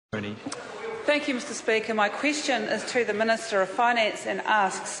Moroney. Thank you, Mr Speaker. My question is to the Minister of Finance and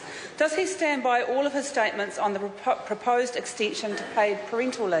asks, does he stand by all of his statements on the proposed extension to paid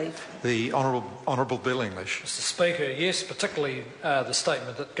parental leave? The Honourable Bill English. Mr Speaker, yes, particularly the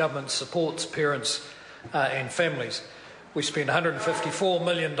statement that government supports parents and families. We spent $154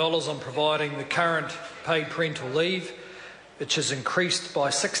 million on providing the current paid parental leave, which has increased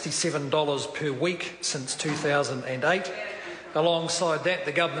by $67 per week since 2008. Alongside that,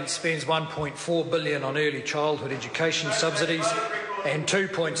 the government spends $1.4 billion on early childhood education subsidies and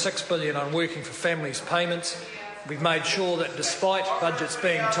 $2.6 billion on working for families payments. We've made sure that despite budgets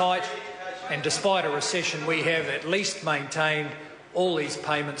being tight and despite a recession, we have at least maintained all these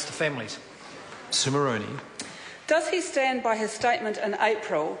payments to families. Sir Moroney. Does he stand by his statement in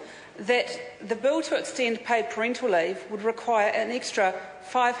April that the bill to extend paid parental leave would require an extra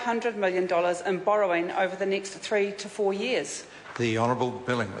 $500 million in borrowing over the next 3 to 4 years? The Honourable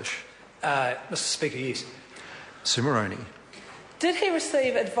Bill English. Mr Speaker, yes. Sir Moroney. Did he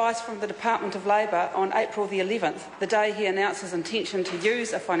receive advice from the Department of Labour on April the 11th, the day he announced his intention to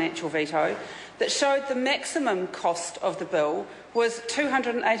use a financial veto, that showed the maximum cost of the bill was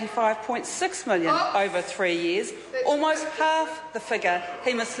 $285.6 million over 3 years, almost half the figure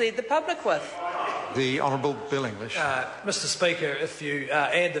he misled the public with? The Honourable Bill English. Mr Speaker, if you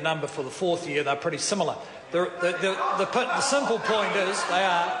add the number for the fourth year, they're pretty similar. The simple point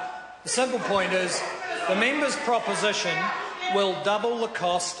is the member's proposition will double the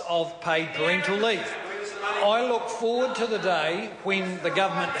cost of paid parental leave. I look forward to the day when the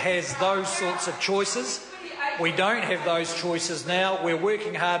government has those sorts of choices. We don't have those choices now. We're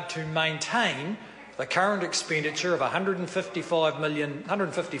working hard to maintain the current expenditure of $154 million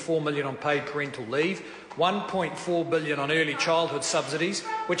on paid parental leave, $1.4 billion on early childhood subsidies,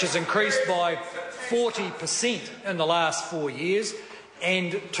 which has increased by 40% in the last 4 years,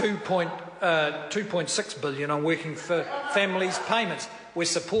 and $2.6 billion on working for families payments. We're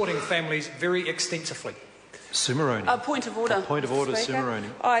supporting families very extensively. Sir Moroney. Point of order. Point of order, Sir Moroney.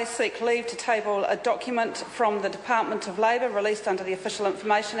 I seek leave to table a document from the Department of Labour released under the Official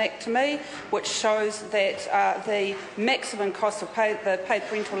Information Act to me, which shows that the maximum cost of the paid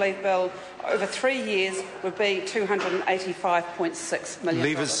parental leave bill over 3 years would be $285.6 million.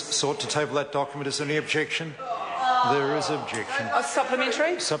 Leave is sought to table that document. Is there any objection? There is objection.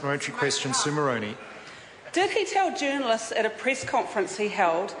 Supplementary? Supplementary question, Sir Moroney. Did he tell journalists at a press conference he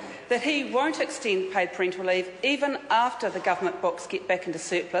held that he won't extend paid parental leave even after the government books get back into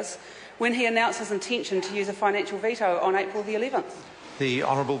surplus when he announced his intention to use a financial veto on April the 11th? The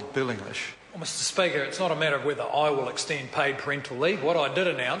Honourable Bill English. Well, Mr Speaker, it's not a matter of whether I will extend paid parental leave. What I did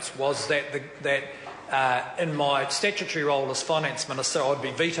announce was that in my statutory role as Finance Minister, I'd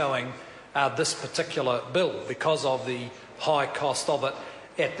be vetoing this particular bill because of the high cost of it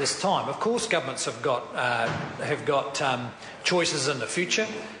at this time. Of course, governments have got choices in the future,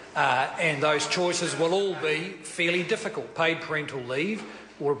 and those choices will all be fairly difficult. Paid parental leave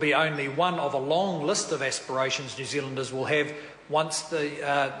will be only one of a long list of aspirations New Zealanders will have once the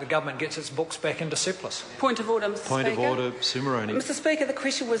government gets its books back into surplus. Point of order, Mr Speaker. Point of order, Sir Moroney. Mr Speaker, the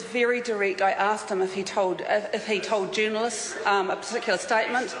question was very direct. I asked him if he told journalists a particular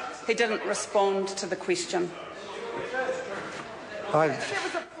statement. He didn't respond to the question.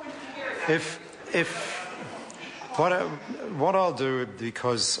 What I'll do,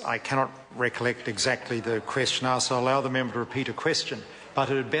 because I cannot recollect exactly the question asked, I'll allow the member to repeat a question, but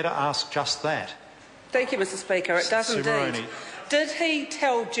it had better ask just that. Thank you, Mr Speaker. It does indeed. Moroney. Did he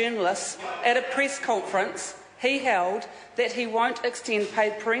tell journalists at a press conference he held that he won't extend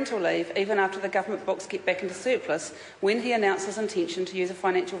paid parental leave even after the government books get back into surplus when he announced his intention to use a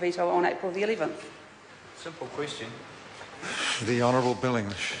financial veto on April the 11th? Simple question. The Honourable Bill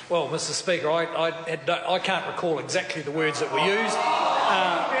English. Well, Mr Speaker, I can't recall exactly the words that were used,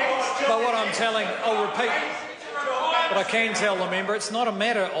 but I'll repeat. But I can tell the member, it's not a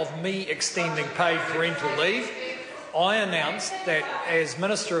matter of me extending paid parental leave. I announced that as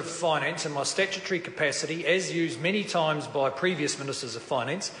Minister of Finance in my statutory capacity, as used many times by previous Ministers of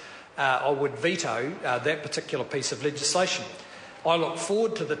Finance, I would veto that particular piece of legislation. I look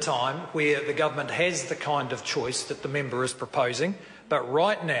forward to the time where the government has the kind of choice that the member is proposing, but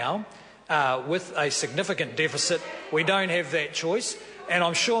right now, with a significant deficit, we don't have that choice, and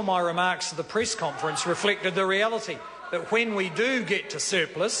I'm sure my remarks at the press conference reflected the reality that when we do get to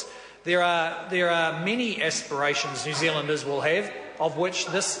surplus, there are many aspirations New Zealanders will have, of which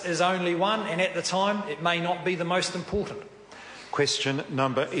this is only one, and at the time it may not be the most important. Question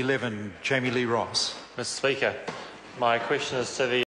number 11, Jami-Lee Ross. Mr Speaker, my question is to the